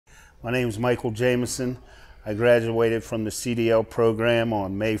My name is Michael Jamison. I graduated from the CDL program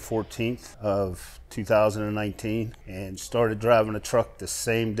on May 14th of 2019 and started driving a truck the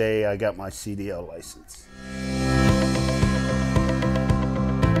same day I got my CDL license.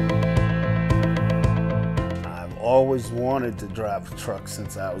 I've always wanted to drive a truck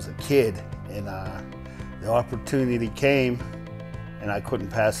since I was a kid, and the opportunity came and I couldn't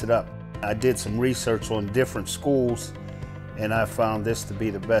pass it up. I did some research on different schools and I found this to be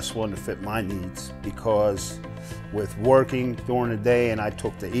the best one to fit my needs, because with working during the day, and I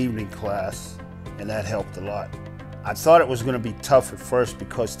took the evening class, and that helped a lot. I thought it was going to be tough at first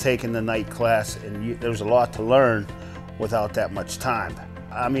because taking the night class, and there was a lot to learn without that much time.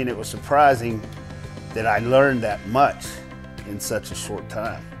 I mean, it was surprising that I learned that much in such a short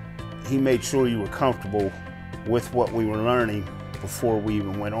time. He made sure you were comfortable with what we were learning before we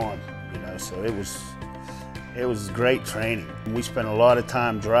even went on, so it was great training. We spent a lot of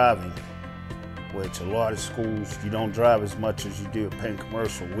time driving, which a lot of schools, you don't drive as much as you do at Penn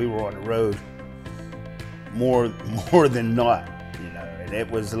Commercial. We were on the road more than not, and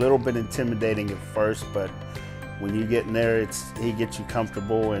it was a little bit intimidating at first, but when you get in there, he gets you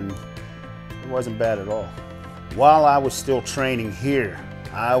comfortable, and it wasn't bad at all. While I was still training here,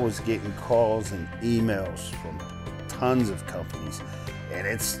 I was getting calls and emails from tons of companies, and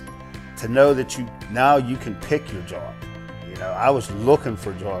it's to know that now you can pick your job. I was looking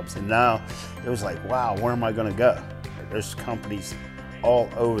for jobs, and now it was like, wow, where am I going to go? There's companies all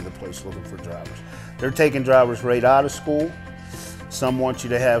over the place looking for drivers. They're taking drivers right out of school. Some want you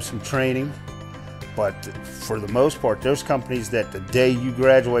to have some training, but for the most part, there's companies that the day you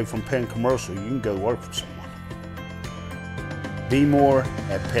graduate from Penn Commercial, you can go work for someone. Be more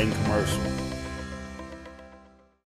at Penn Commercial.